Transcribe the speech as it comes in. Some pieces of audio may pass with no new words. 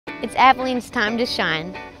It's Abilene's time to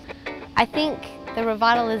shine. I think the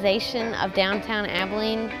revitalization of downtown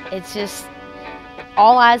Abilene, it's just,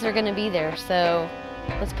 all eyes are going to be there, so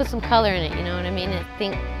let's put some color in it, you know what I mean? I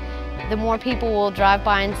think the more people will drive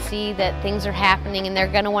by and see that things are happening and they're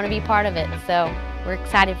going to want to be part of it, so we're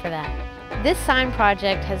excited for that. This sign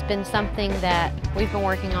project has been something that we've been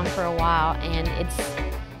working on for a while, and it's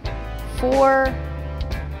for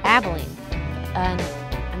Abilene.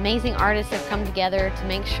 Amazing artists have come together to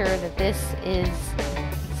make sure that this is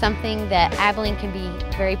something that Abilene can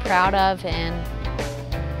be very proud of, and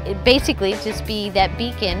it basically just be that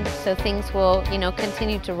beacon so things will, you know,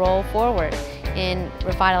 continue to roll forward in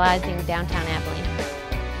revitalizing downtown Abilene.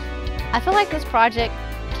 I feel like this project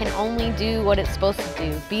can only do what it's supposed to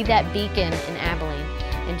do, be that beacon in Abilene,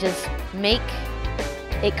 and just make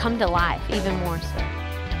it come to life even more so.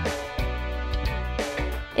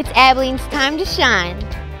 It's Abilene's time to shine.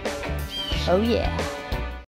 Oh yeah.